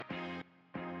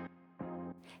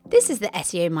This is the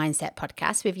SEO Mindset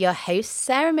Podcast with your hosts,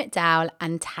 Sarah McDowell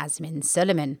and Tasmin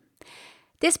Suleiman.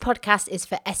 This podcast is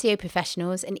for SEO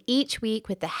professionals, and each week,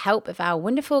 with the help of our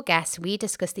wonderful guests, we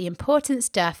discuss the important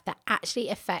stuff that actually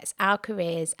affects our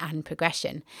careers and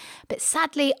progression, but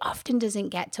sadly often doesn't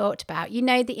get talked about. You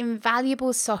know, the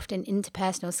invaluable soft and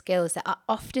interpersonal skills that are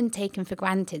often taken for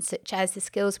granted, such as the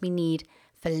skills we need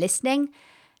for listening,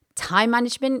 time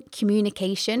management,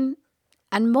 communication,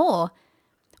 and more.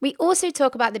 We also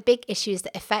talk about the big issues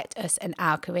that affect us and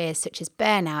our careers, such as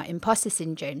burnout, imposter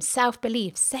syndrome,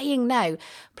 self-belief, saying no,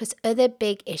 plus other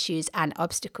big issues and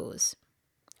obstacles.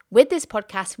 With this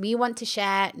podcast, we want to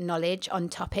share knowledge on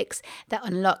topics that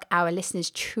unlock our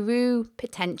listeners' true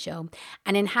potential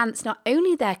and enhance not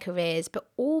only their careers,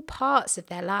 but all parts of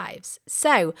their lives.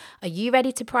 So, are you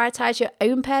ready to prioritize your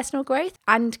own personal growth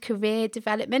and career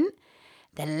development?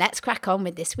 Then let's crack on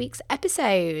with this week's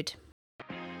episode.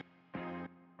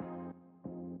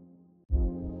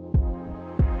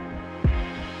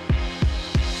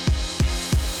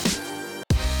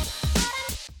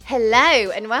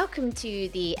 Hello and welcome to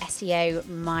the SEO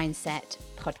Mindset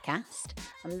Podcast.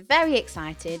 I'm very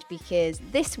excited because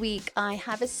this week I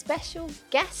have a special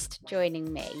guest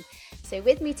joining me. So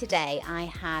with me today I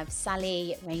have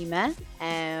Sally Raymer.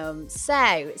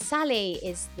 So Sally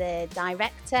is the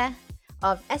Director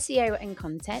of SEO and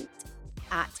Content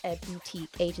at a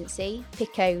boutique agency,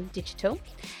 Pico Digital,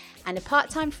 and a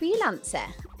part-time freelancer.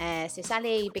 So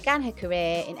Sally began her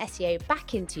career in SEO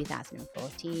back in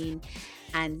 2014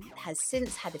 and has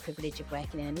since had the privilege of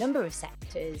working in a number of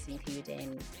sectors,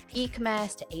 including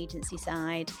e-commerce to agency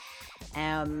side.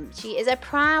 She is a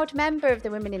proud member of the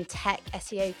Women in Tech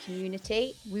SEO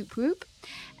community, Whoop Whoop,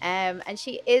 and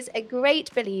she is a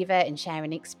great believer in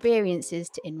sharing experiences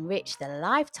to enrich the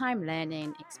lifetime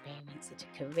learning experience that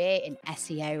a career in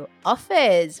SEO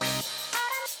offers.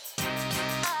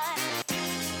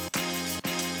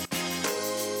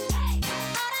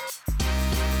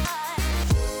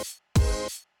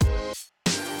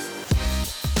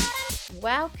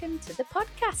 Welcome to the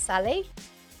podcast, Sally.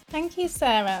 Thank you,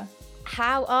 Sarah.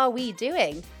 How are we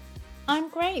doing? I'm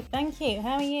great, thank you.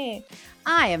 How are you?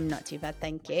 I am not too bad,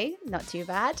 thank you. Not too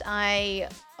bad. I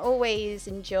always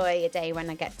enjoy a day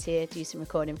when I get to do some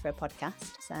recording for a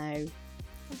podcast. So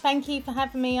Thank you for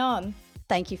having me on.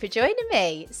 thank you for joining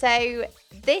me. So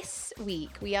this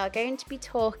week we are going to be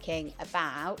talking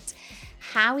about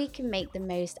how we can make the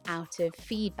most out of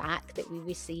feedback that we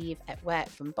receive at work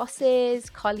from bosses,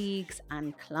 colleagues,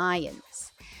 and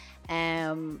clients.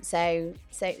 So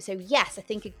yes, I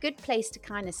think a good place to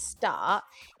kind of start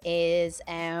is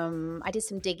I did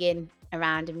some digging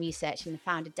around and research and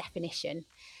found a definition.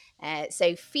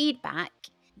 So feedback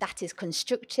that is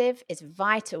constructive is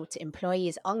vital to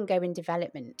employees' ongoing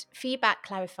development. Feedback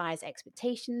clarifies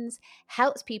expectations,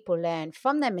 helps people learn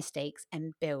from their mistakes,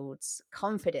 and builds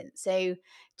confidence. So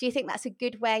do you think that's a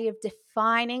good way of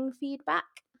defining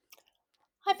feedback?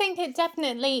 I think it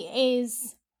definitely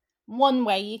is one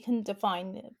way you can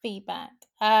define feedback.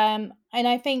 And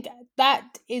I think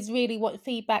that is really what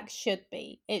feedback should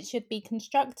be. It should be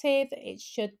constructive, it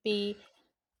should be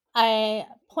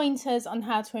pointers on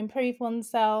how to improve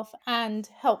oneself and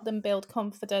help them build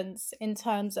confidence in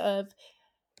terms of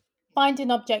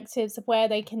finding objectives of where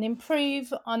they can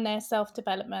improve on their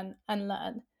self-development and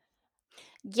learn.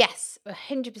 Yes,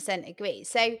 100% agree.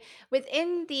 So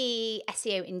within the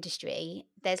SEO industry,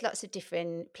 there's lots of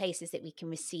different places that we can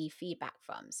receive feedback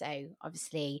from. So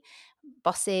obviously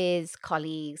bosses,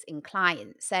 colleagues, and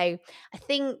clients. So I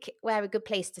think where a good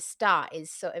place to start is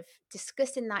sort of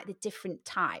discussing like the different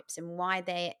types and why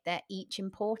they're each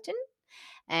important.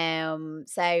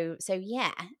 So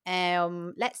yeah.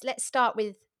 Let's start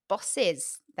with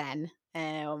bosses then.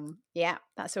 Yeah,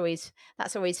 that's always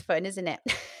fun, isn't it?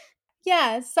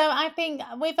 Yeah, so I think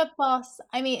with a boss,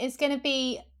 I mean, it's going to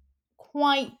be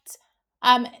quite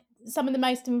um, some of the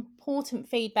most important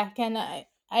feedback and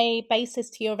a basis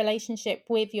to your relationship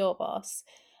with your boss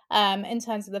in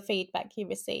terms of the feedback you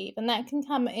receive. And that can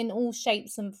come in all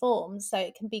shapes and forms. So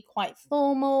it can be quite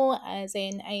formal, as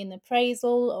in an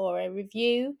appraisal or a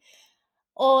review,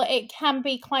 or it can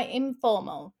be quite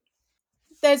informal.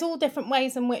 There's all different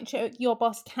ways in which your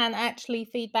boss can actually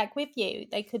feedback with you.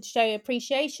 They could show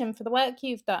appreciation for the work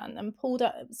you've done and pulled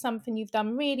up something you've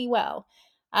done really well,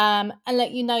 and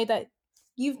let you know that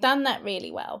you've done that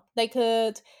really well. They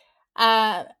could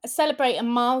celebrate a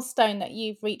milestone that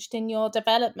you've reached in your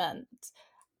development.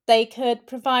 They could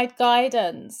provide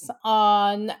guidance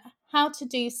on how to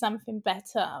do something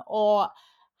better or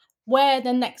where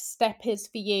the next step is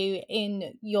for you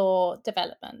in your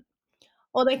development,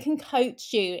 or they can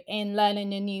coach you in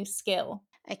learning a new skill.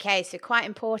 Okay, so quite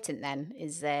important then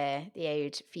is the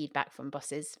old feedback from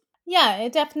bosses. Yeah,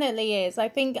 it definitely is. I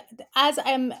think as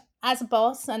a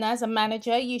boss and as a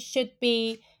manager, you should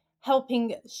be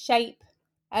helping shape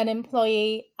an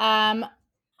employee,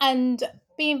 and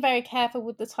being very careful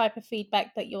with the type of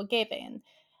feedback that you're giving.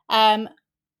 Um,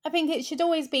 I think it should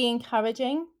always be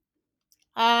encouraging,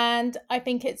 and I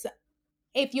think it's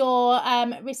if you're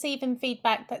receiving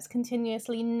feedback that's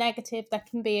continuously negative, that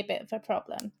can be a bit of a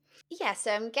problem. Yeah,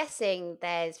 so I'm guessing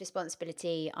there's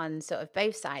responsibility on sort of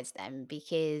both sides then,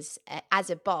 because as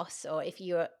a boss, or if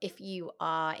you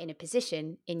are in a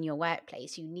position in your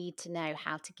workplace, you need to know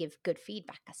how to give good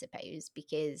feedback, I suppose.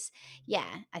 Because yeah,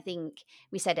 I think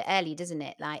we said it earlier, doesn't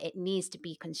it? Like it needs to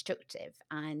be constructive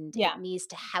and it Yeah. needs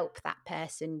to help that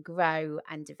person grow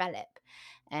and develop.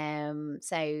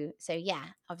 So yeah,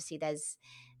 obviously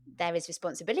there is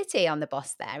responsibility on the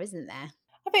boss there, isn't there?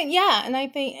 I think, yeah, and I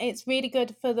think it's really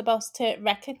good for the boss to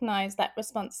recognize that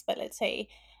responsibility.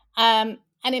 And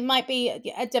it might be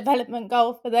a development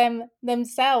goal for them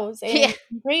themselves Yeah. in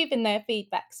improving their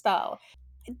feedback style.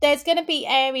 There's going to be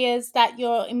areas that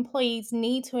your employees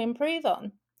need to improve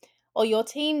on, or your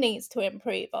team needs to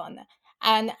improve on.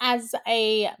 And as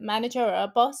a manager or a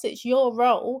boss, it's your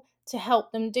role to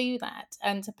help them do that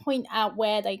and to point out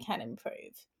where they can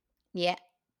improve. Yeah.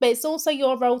 But it's also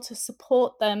your role to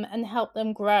support them and help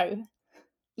them grow within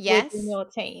Yes. your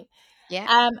team. Yeah.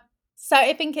 Um, so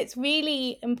I think it's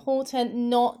really important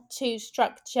not to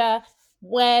structure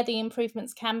where the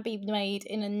improvements can be made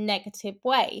in a negative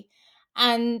way,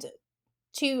 and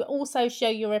to also show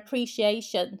your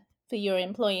appreciation for your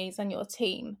employees and your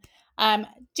team.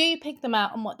 Do pick them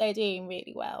out on what they're doing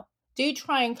really well. Do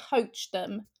try and coach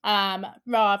them,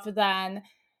 rather than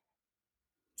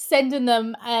sending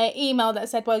them an email that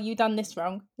said, "Well, you done this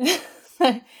wrong."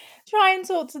 So try and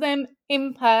talk to them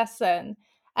in person.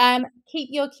 Keep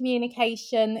your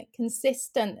communication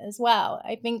consistent as well.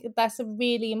 I think that's a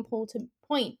really important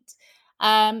point,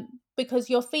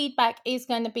 because your feedback is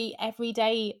going to be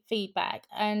everyday feedback,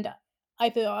 and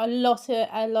I feel a lot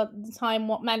of the time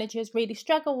what managers really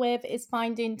struggle with is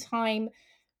finding time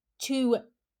to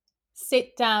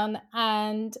sit down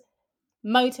and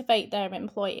motivate their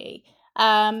employee.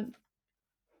 Um,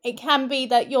 it can be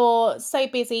that you're so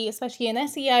busy, especially in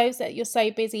SEOs, that you're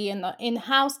so busy in the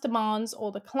in-house demands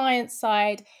or the client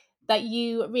side that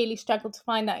you really struggle to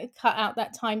find that cut out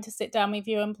that time to sit down with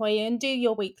your employee and do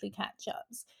your weekly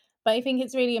catch-ups. But I think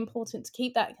it's really important to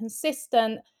keep that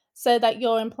consistent so that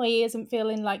your employee isn't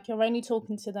feeling like you're only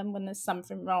talking to them when there's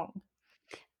something wrong.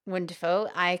 Wonderful.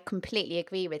 I completely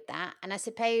agree with that. And I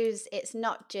suppose it's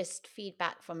not just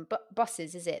feedback from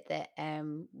bosses, is it, that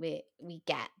we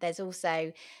get?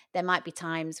 There might be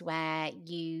times where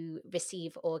you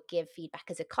receive or give feedback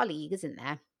as a colleague, isn't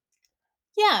there?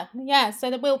 Yeah, yeah. So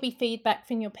there will be feedback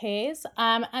from your peers,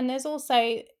 and there's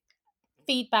also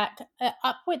feedback,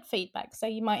 upward feedback. So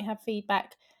you might have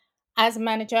feedback as a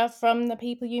manager from the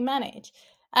people you manage.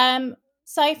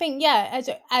 So I think, yeah,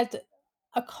 as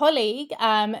a colleague,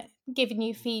 giving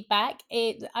you feedback,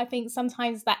 I think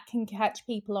sometimes that can catch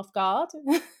people off guard.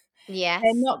 They're Yes.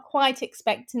 not quite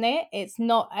expecting it. It's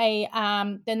not a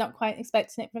they're not quite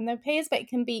expecting it from their peers, but it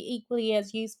can be equally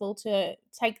as useful to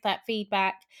take that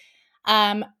feedback,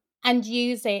 um, and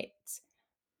use it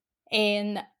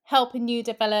in helping you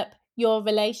develop your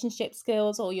relationship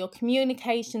skills or your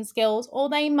communication skills, or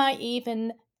they might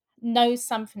even know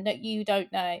something that you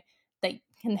don't know that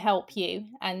can help you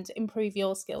and improve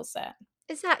your skill set.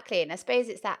 Exactly. And I suppose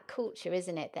it's that culture,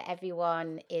 isn't it, that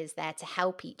everyone is there to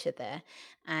help each other.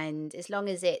 And as long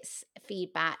as it's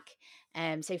feedback,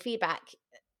 so feedback,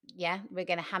 yeah, we're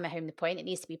going to hammer home the point. It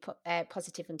needs to be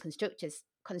positive and constructive.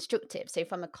 Constructive. So,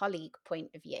 from a colleague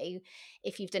point of view,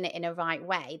 if you've done it in a right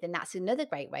way, then that's another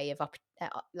great way of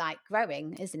like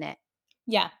growing, isn't it?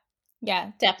 Yeah,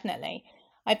 yeah, definitely.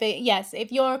 I think, yes,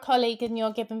 if you're a colleague and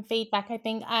you're given feedback, I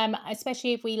think,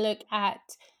 especially if we look at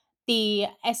the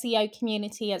SEO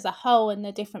community as a whole and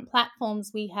the different platforms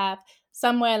we have,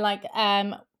 somewhere like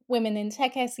Women in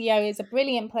Tech SEO is a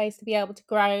brilliant place to be able to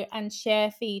grow and share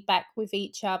feedback with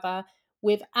each other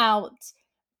without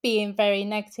being very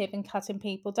negative and cutting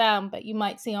people down. But you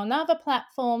might see on other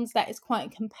platforms that is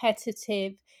quite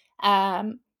competitive,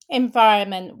 um,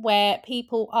 environment where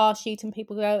people are shooting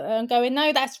people and going,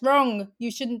 no, that's wrong. You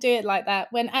shouldn't do it like that.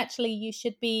 When actually you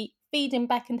should be feeding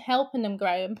back and helping them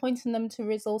grow and pointing them to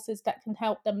resources that can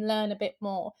help them learn a bit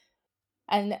more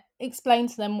and explain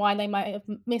to them why they might have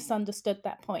misunderstood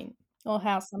that point. or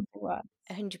how something works.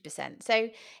 100%. So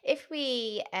if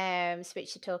we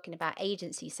switch to talking about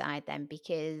agency side then,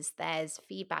 because there's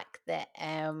feedback that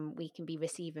we can be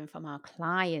receiving from our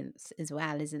clients as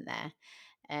well, isn't there?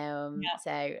 Yeah,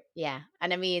 So yeah,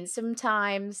 and I mean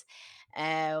sometimes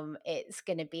it's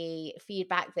going to be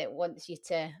feedback that wants you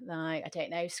to, like, I don't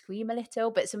know, scream a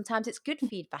little, but sometimes it's good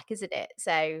feedback, isn't it?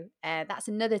 So that's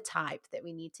another type that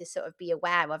we need to sort of be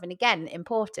aware of, and again,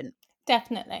 important.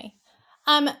 definitely.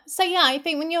 So yeah, I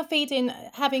think when you're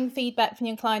having feedback from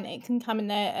your client, it can come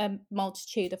in a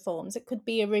multitude of forms. It could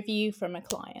be a review from a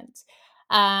client.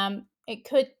 It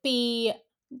could be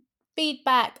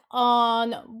feedback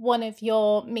on one of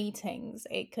your meetings.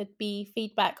 It could be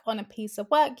feedback on a piece of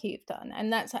work you've done,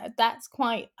 and that's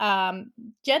quite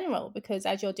general, because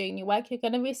as you're doing your work, you're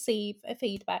going to receive a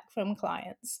feedback from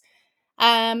clients.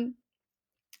 Um,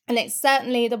 and it's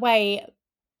certainly the way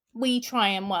we try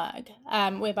and work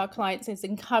with our clients, is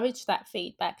encourage that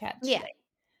feedback Yeah.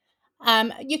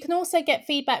 actually. You can also get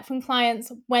feedback from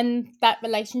clients when that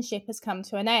relationship has come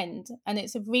to an end, and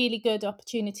it's a really good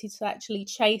opportunity to actually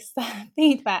chase that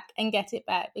feedback and get it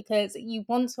back, because you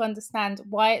want to understand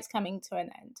why it's coming to an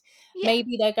end. Yeah.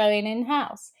 Maybe they're going in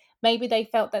house. Maybe they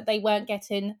felt that they weren't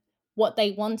getting what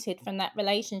they wanted from that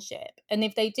relationship. And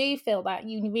if they do feel that,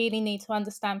 you really need to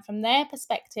understand from their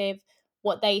perspective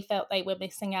what they felt they were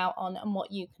missing out on and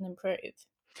what you can improve.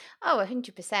 Oh,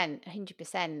 100%,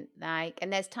 100%. Like,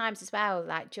 and there's times as well,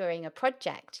 like during a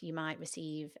project, you might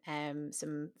receive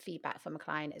some feedback from a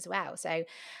client as well. So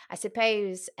I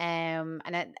suppose,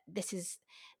 this is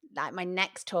like my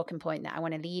next talking point that I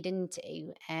want to lead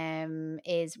into,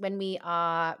 is when we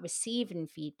are receiving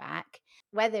feedback,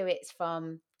 whether it's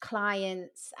from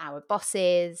clients, our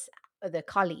bosses, other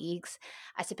colleagues,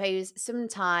 I suppose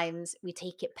sometimes we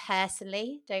take it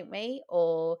personally, don't we?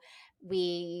 Or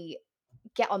we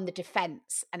get on the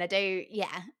defense, and I don't,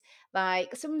 yeah,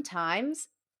 like sometimes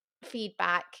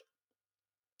feedback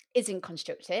isn't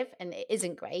constructive and it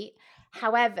isn't great.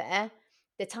 However,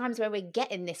 the times where we're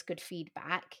getting this good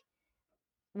feedback,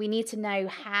 we need to know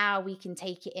how we can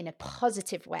take it in a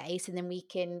positive way, so then we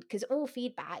can, because all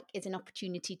feedback is an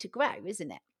opportunity to grow,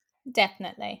 isn't it?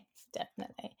 Definitely,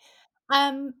 definitely.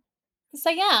 Um, so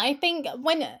yeah, I think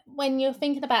when you're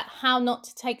thinking about how not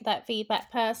to take that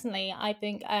feedback personally, I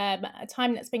think a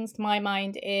time that springs to my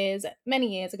mind is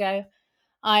many years ago.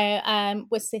 I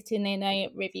was sitting in a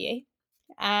review,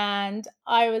 and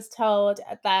I was told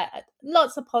that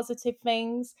lots of positive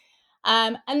things,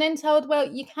 and then told, well,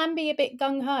 you can be a bit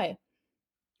gung ho.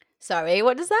 Sorry,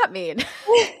 what does that mean?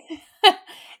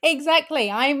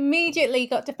 Exactly. I immediately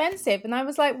got defensive, and I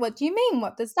was like, "What do you mean?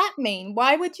 What does that mean?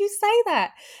 Why would you say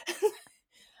that?"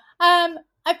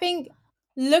 I think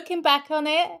looking back on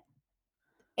it,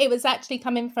 it was actually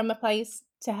coming from a place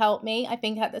to help me. I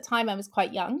think at the time I was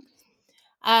quite young.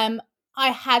 Um, I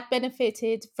had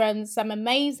benefited from some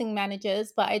amazing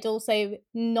managers, but I'd also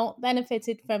not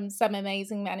benefited from some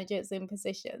amazing managers in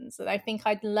positions. And I think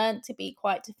I'd learned to be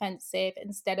quite defensive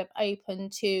instead of open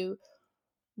to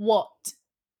what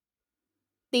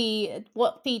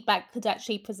what feedback could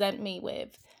actually present me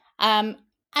with. Um,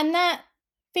 and that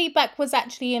feedback was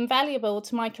actually invaluable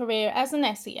to my career as an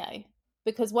SEO,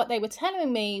 because what they were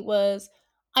telling me was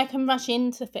I can rush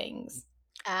into things.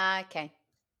 Ah, okay.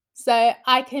 So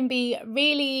I can be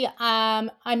really,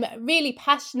 I'm really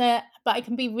passionate, but I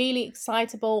can be really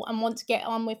excitable and want to get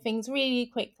on with things really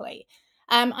quickly.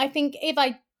 I think if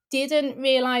I didn't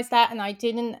realize that, and I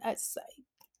didn't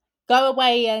go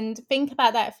away and think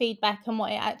about that feedback and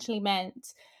what it actually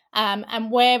meant,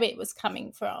 and where it was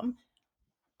coming from,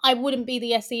 I wouldn't be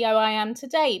the SEO I am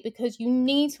today, because you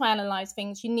need to analyze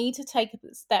things. You need to take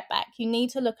a step back. You need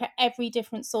to look at every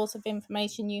different source of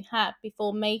information you have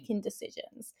before making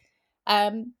decisions.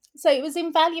 So it was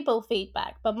invaluable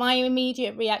feedback, but my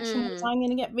immediate reaction was, Mm. I'm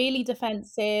going to get really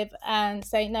defensive and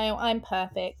say, no, I'm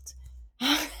perfect.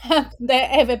 How can there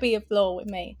ever be a flaw with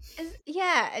me?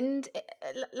 Yeah, and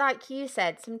like you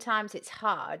said, sometimes it's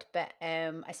hard, but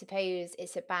I suppose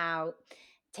it's about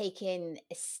taking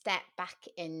a step back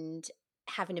and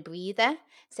having a breather.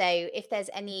 So if there's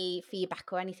any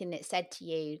feedback or anything that's said to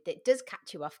you that does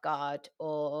catch you off guard,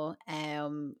 or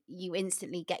you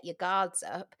instantly get your guards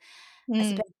up, I Mm,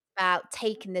 suppose it's about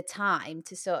taking the time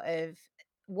to sort of,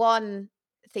 one,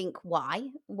 think why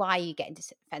are you getting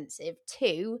defensive?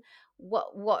 Two,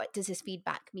 what does this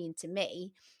feedback mean to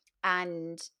me?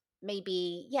 And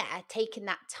maybe, yeah, taking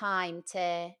that time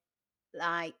to,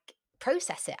 like,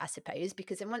 process it, I suppose,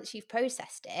 because then once you've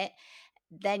processed it,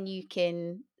 then you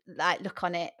can, like look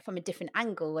on it from a different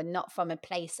angle and not from a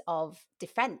place of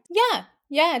defense. Yeah,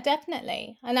 yeah,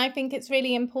 definitely. And I think it's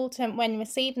really important when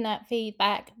receiving that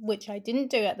feedback, which I didn't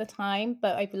do at the time,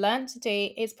 but I've learned to do,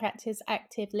 is practice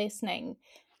active listening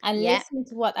and Yeah, listen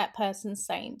to what that person's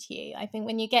saying to you. I think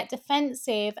when you get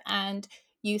defensive and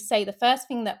you say the first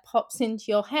thing that pops into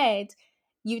your head,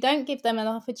 you don't give them an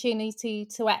opportunity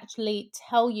to actually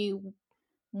tell you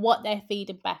what they're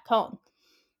feeding back on.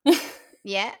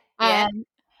 yeah, yeah, um,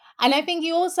 and I think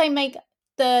you also make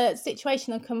the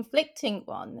situation a conflicting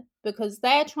one because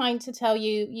they're trying to tell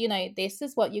you, this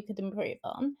is what you could improve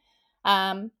on.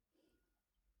 Um,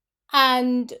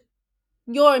 and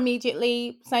you're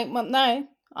immediately saying, well, no,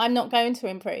 I'm not going to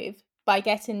improve by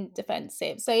getting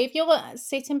defensive. So if you're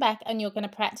sitting back and you're going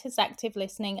to practice active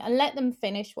listening and let them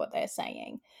finish what they're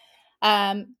saying,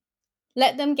 um,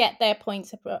 let them get their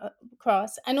points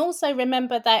across. And also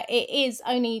remember that it is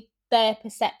only their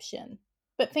perception.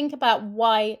 But think about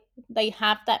why they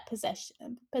have that yeah.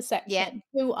 perception.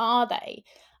 Who are they?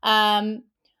 Um,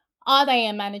 are they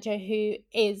a manager who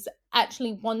is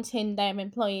actually wanting their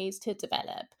employees to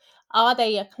develop? Are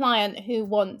they a client who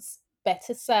wants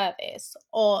better service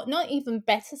or not even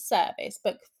better service,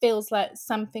 but feels like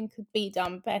something could be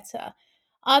done better?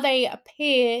 Are they a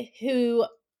peer who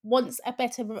wants a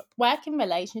better working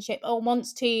relationship or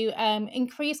wants to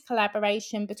increase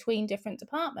collaboration between different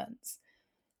departments?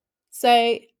 So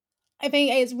I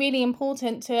think it's really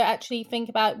important to actually think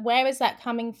about where is that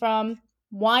coming from?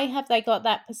 Why have they got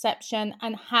that perception?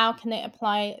 And how can it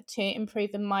apply to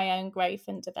improving my own growth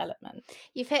and development?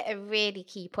 You've hit a really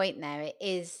key point there. It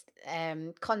is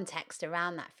context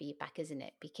around that feedback, isn't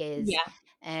it? Because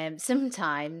Yeah,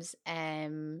 sometimes,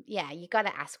 yeah, you got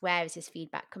to ask, where is this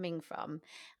feedback coming from?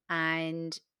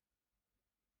 And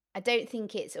I don't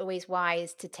think it's always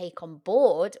wise to take on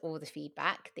board all the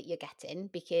feedback that you're getting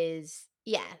because,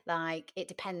 yeah, like it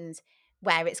depends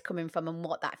where it's coming from and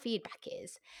what that feedback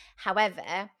is.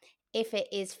 However, if it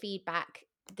is feedback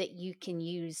that you can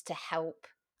use to help,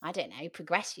 I don't know,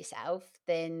 progress yourself,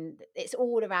 then it's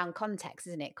all around context,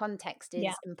 isn't it? Context yeah.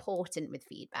 is important with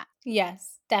feedback.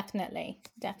 Yes, definitely.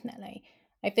 Definitely.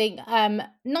 I think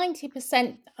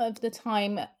 90% of the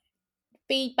time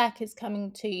feedback is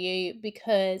coming to you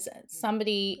because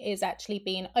somebody is actually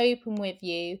being open with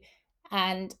you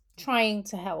and trying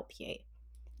to help you.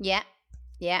 Yeah.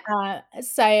 Yeah.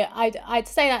 So I'd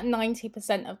say that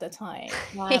 90% of the time.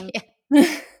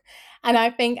 Yeah. And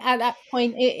I think at that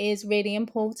point it is really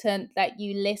important that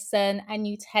you listen and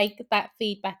you take that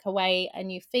feedback away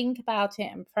and you think about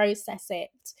it and process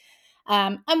it,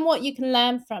 and what you can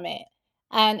learn from it.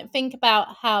 And think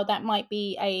about how that might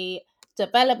be a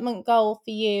development goal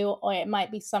for you, or it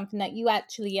might be something that you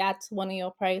actually add to one of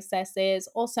your processes,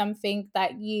 or something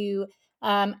that you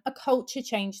a culture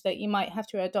change that you might have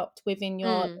to adopt within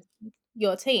Mm,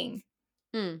 your team.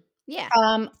 mm. Yeah.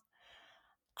 Um,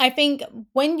 I think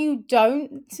when you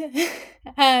don't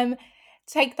um,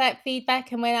 take that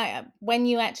feedback, and when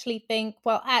you actually think,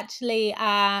 well, actually,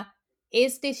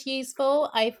 is this useful?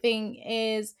 I think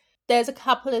is there's a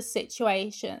couple of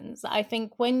situations. I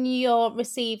think when you're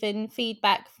receiving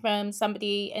feedback from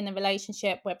somebody in a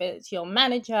relationship, whether it's your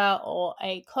manager or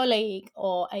a colleague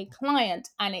or a client,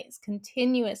 and it's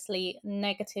continuously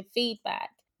negative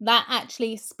feedback, that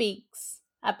actually speaks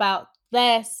about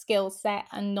their skill set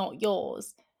and not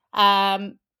yours.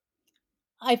 Um,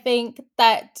 I think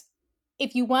that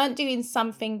if you weren't doing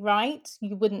something right,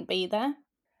 you wouldn't be there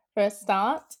for a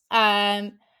start.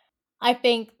 I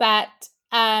think that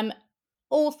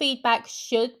all feedback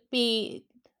should be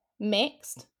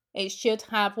mixed. It should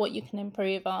have what you can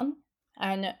improve on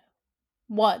and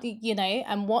what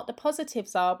the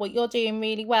positives are, what you're doing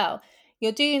really well.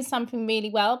 You're doing something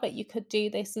really well, but you could do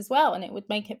this as well, and it would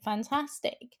make it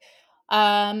fantastic.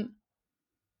 Um,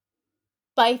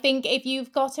 but I think if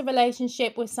you've got a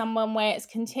relationship with someone where it's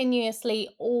continuously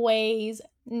always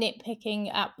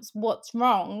nitpicking at what's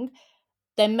wrong,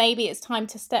 then maybe it's time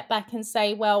to step back and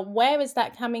say, well, where is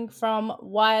that coming from?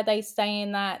 Why are they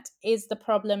saying that? Is the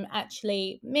problem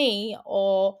actually me?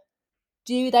 Or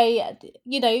do they,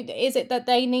 is it that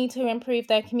they need to improve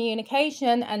their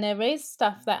communication and there is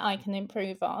stuff that I can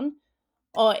improve on?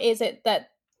 Or is it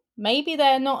that maybe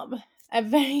they're not a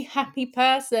very happy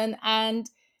person and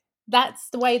that's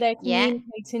the way they're Yeah.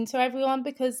 communicating to everyone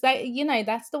because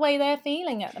that's the way they're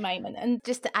feeling at the moment. And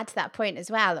Just to add to that point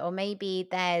as well, or maybe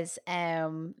there's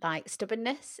like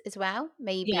stubbornness as well.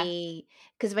 yeah, Maybe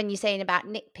because when you're saying about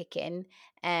nitpicking,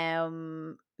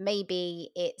 maybe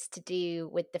it's to do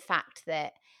with the fact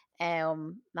that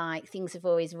like things have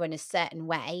always run a certain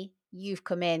way. You've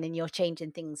come in and you're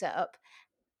changing things up.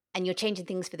 and you're changing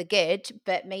things for the good,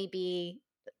 but maybe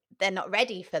they're not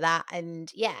ready for that.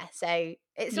 And yeah, so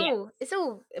it's Yeah.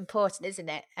 all important, isn't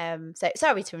it? So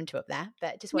sorry to interrupt there,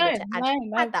 but just No, wanted to add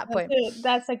no, that that's point.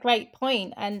 that's a great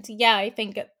point. And yeah, I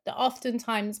think that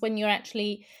oftentimes when you're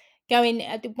actually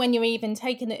when you're even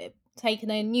taking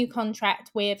a new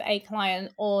contract with a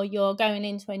client, or you're going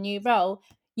into a new role,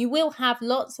 you will have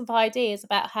lots of ideas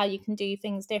about how you can do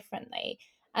things differently.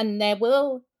 And there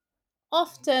will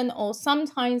often or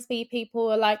sometimes be people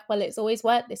who are like, well, it's always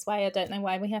worked this way. I don't know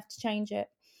why we have to change it.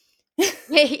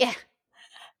 Yeah.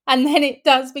 And then it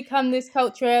does become this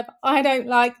culture of, I don't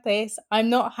like this. I'm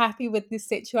not happy with this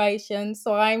situation.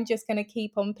 So I'm just going to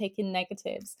keep on picking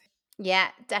negatives. Yeah,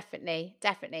 definitely,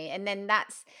 definitely. And then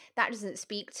that doesn't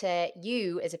speak to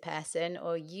you as a person,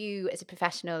 or you as a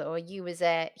professional, or you as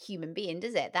a human being,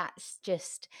 does it? That's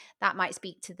just, that might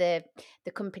speak to the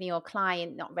company or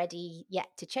client not ready yet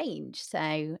to change. So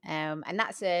and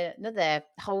that's another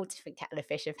whole different kettle of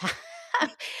fish of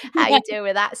how Yeah. you deal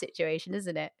with that situation,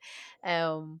 isn't it?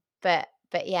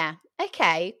 But yeah.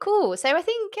 Okay, cool. So I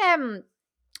think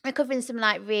we're covering some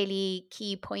like really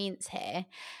key points here.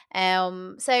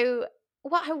 So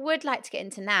what I would like to get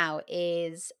into now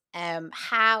is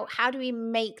how do we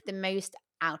make the most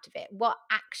out of it? What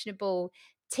actionable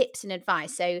tips and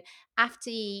advice? So after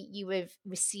you have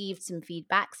received some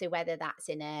feedback, so whether that's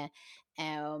in a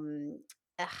um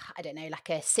I don't know, like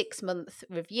a 6 month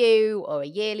review or a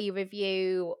yearly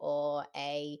review or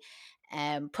a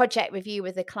project review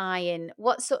with a client,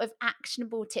 what sort of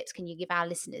actionable tips can you give our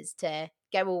listeners to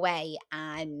go away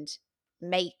and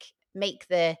make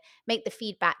the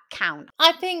feedback count?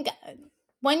 I think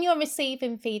when you're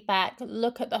receiving feedback,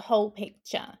 look at the whole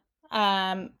picture.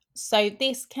 So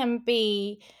this can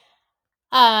be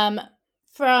um,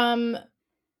 from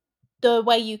the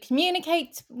way you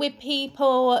communicate with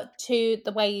people to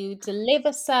the way you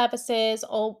deliver services,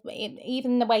 or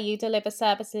even the way you deliver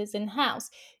services in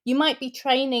house. You might be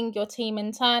training your team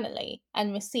internally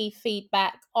and receive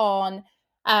feedback on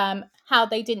how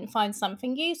they didn't find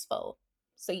something useful.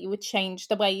 So you would change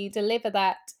the way you deliver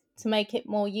that to make it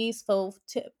more useful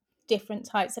to different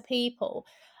types of people.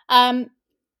 Um,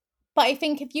 but I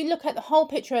think if you look at the whole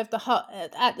picture of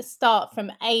at the start,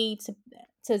 from A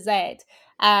to Z,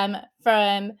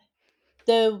 from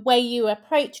the way you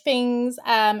approach things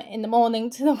in the morning,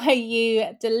 to the way you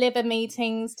deliver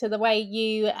meetings, to the way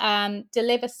you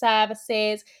deliver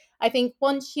services. I think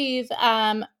once you've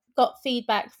got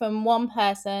feedback from one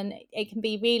person, it can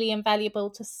be really invaluable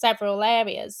to several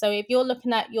areas. So if you're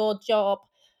looking at your job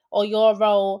or your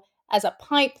role as a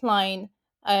pipeline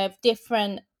of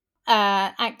different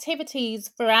activities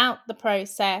throughout the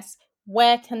process,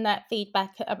 where can that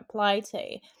feedback apply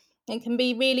to? It can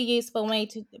be really useful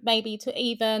maybe to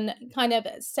even kind of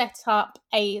set up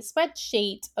a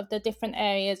spreadsheet of the different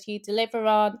areas you deliver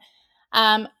on,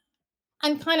 um,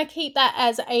 and kind of keep that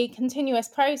as a continuous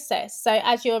process. So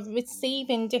as you're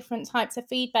receiving different types of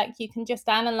feedback, you can just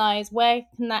analyze where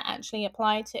can that actually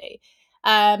apply to.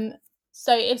 Um,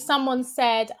 so if someone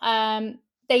said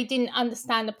they didn't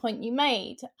understand the point you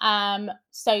made,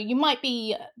 so you might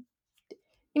be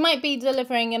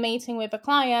delivering a meeting with a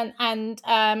client, and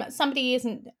somebody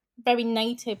isn't very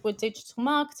native with digital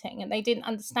marketing, and they didn't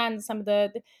understand some of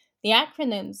the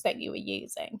acronyms that you were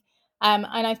using. And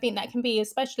I think that can be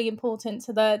especially important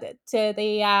to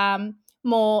the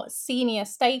more senior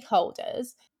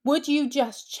stakeholders. Would you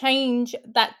just change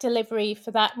that delivery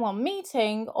for that one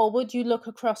meeting, or would you look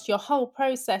across your whole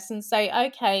process and say,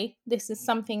 okay, this is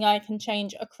something I can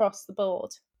change across the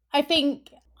board? I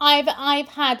think I've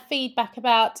had feedback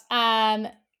about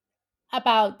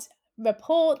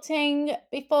reporting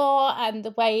before, and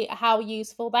the way how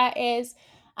useful that is,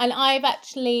 and I've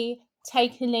actually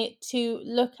taken it to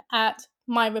look at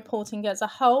my reporting as a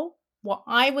whole, what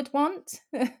I would want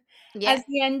Yeah. as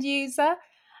the end user,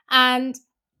 and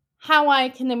how I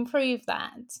can improve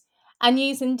that, and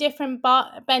using different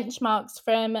benchmarks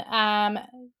from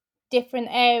different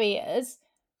areas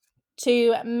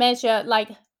to measure, like,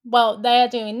 well, they're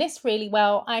doing this really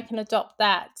well, I can adopt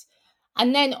that.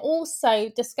 And then also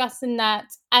discussing that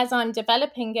as I'm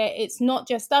developing it, it's not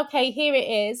just, okay, here it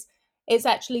is. It's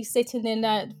actually sitting in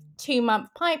a 2-month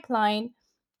pipeline.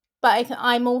 But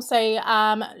I'm also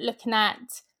looking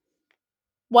at,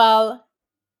 well,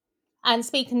 and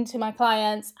speaking to my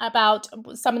clients about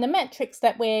some of the metrics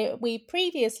that we've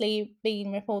previously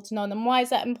been reporting on, and why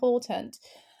is that important,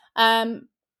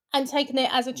 and taking it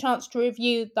as a chance to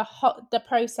review the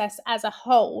process as a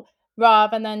whole,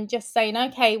 rather than just saying,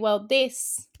 okay, well,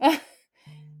 this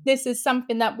this is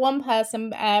something that one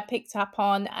person picked up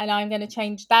on, and I'm going to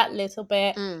change that little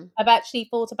bit. Mm. I've actually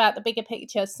thought about the bigger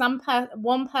picture.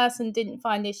 One person didn't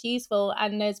find this useful,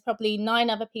 and there's probably 9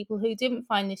 other people who didn't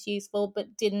find this useful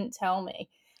but didn't tell me.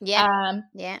 Yeah. Um,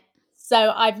 Yeah.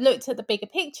 so I've looked at the bigger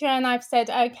picture and I've said,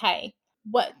 okay,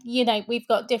 we've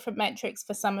got different metrics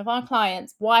for some of our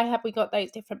clients. Why have we got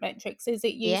those different metrics? Is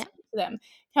it Yeah. useful to them?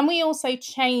 Can we also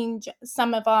change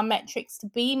some of our metrics to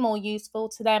be more useful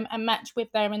to them and match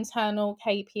with their internal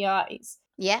KPIs?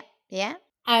 Yeah. Yeah.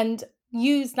 And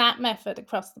use that method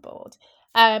across the board.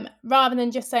 Rather than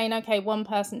just saying, okay, one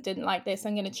person didn't like this,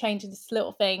 I'm going to change this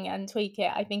little thing and tweak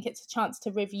it. I think it's a chance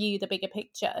to review the bigger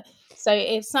picture. So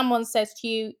if someone says to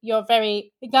you, you're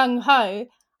very gung ho,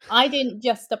 I didn't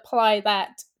just apply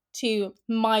that to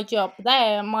my job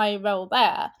there, my role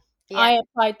there. Yeah. I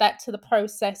applied that to the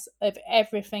process of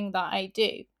everything that I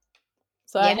do.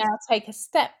 So I Yes. now take a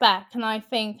step back and I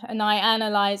think and I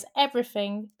analyze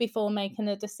everything before making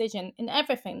a decision in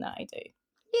everything that I do.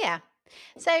 Yeah.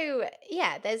 So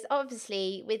yeah, there's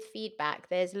obviously with feedback,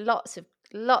 there's lots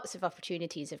of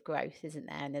opportunities of growth, isn't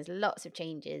there? And there's lots of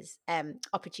changes,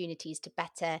 opportunities to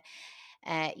better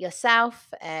yourself,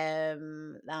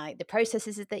 like the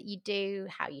processes that you do,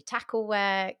 how you tackle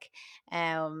work.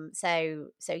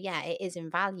 So yeah, it is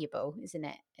invaluable, isn't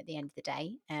it? At the end of the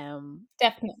day.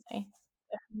 Definitely.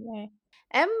 Definitely.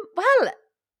 Well,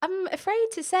 I'm afraid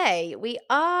to say we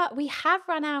have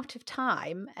run out of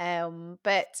time,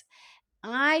 but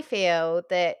I feel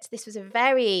that this was a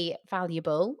very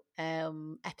valuable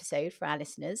episode for our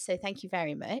listeners. So thank you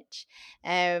very much.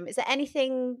 Is there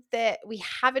anything that we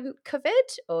haven't covered,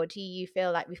 or do you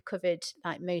feel like we've covered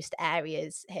like most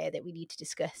areas here that we need to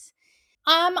discuss?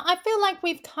 I feel like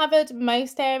we've covered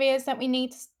most areas that we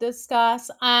need to discuss.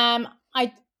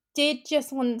 I did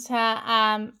just want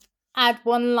to add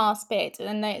one last bit,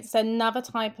 and it's another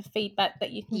type of feedback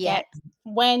that you can Yeah. get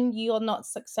when you're not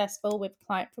successful with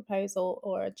client proposal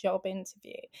or a job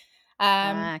interview.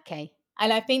 Um, Ah, okay.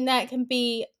 And I think that can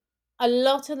be a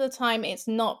lot of the time, it's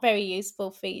not very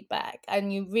useful feedback,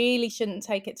 and you really shouldn't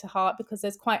take it to heart because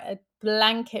there's quite a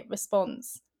blanket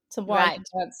response to why you Right.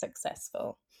 weren't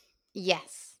successful.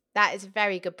 Yes. That is a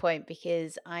very good point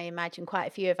because I imagine quite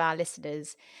a few of our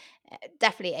listeners,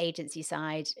 definitely agency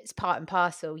side, it's part and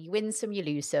parcel. You win some, you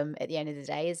lose some at the end of the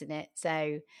day, isn't it?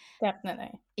 So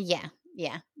Definitely. yeah,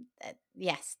 yeah.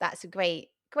 Yes, that's a great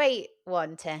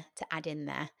one to add in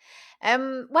there.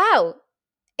 Well,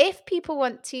 if people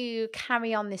want to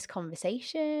carry on this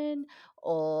conversation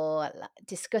or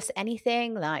discuss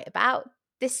anything like about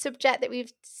this subject that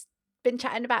we've been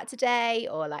chatting about today,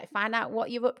 or like find out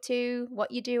what you're up to,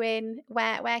 what you're doing,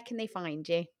 where can they find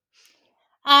you?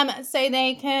 So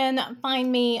they can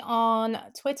find me on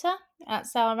Twitter at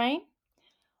Sarah Rain,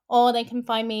 or they can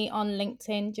find me on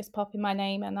LinkedIn. Just pop in my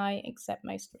name and I accept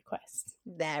most requests.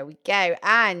 There we go.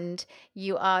 And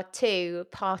you are too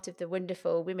part of the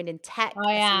wonderful Women in Tech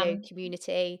I SEO am.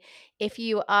 community. If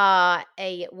you are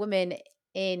a woman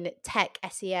in tech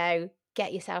SEO,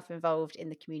 get yourself involved in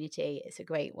the community. It's a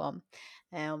great one.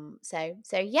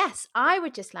 So yes, I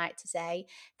would just like to say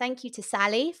thank you to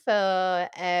Sally for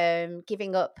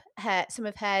giving up some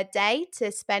of her day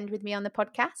to spend with me on the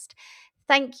podcast.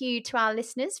 Thank you to our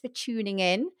listeners for tuning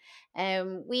in.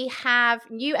 We have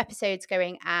new episodes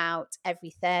going out every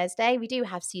Thursday. We do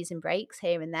have season breaks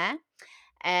here and there.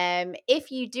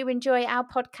 If you do enjoy our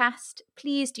podcast,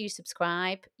 please do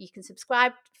subscribe. You can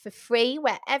subscribe for free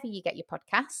wherever you get your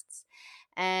podcasts.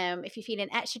 If you're feeling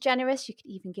extra generous, you could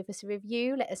even give us a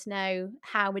review. Let us know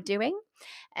how we're doing.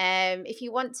 If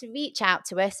you want to reach out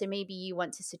to us, and maybe you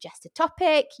want to suggest a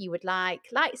topic you would like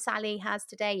Sally has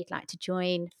today, you'd like to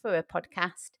join for a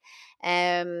podcast.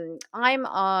 I'm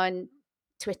on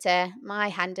Twitter. My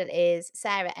handle is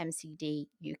Sarah MCD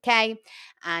UK,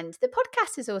 and the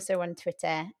podcast is also on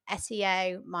Twitter,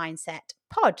 SEO Mindset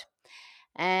Pod.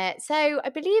 So I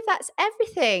believe that's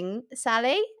everything,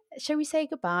 Sally. Shall we say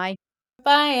goodbye?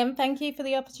 Bye, and thank you for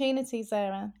the opportunity,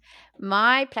 Sarah.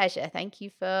 My pleasure. Thank you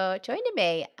for joining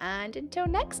me. And until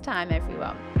next time,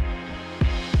 everyone.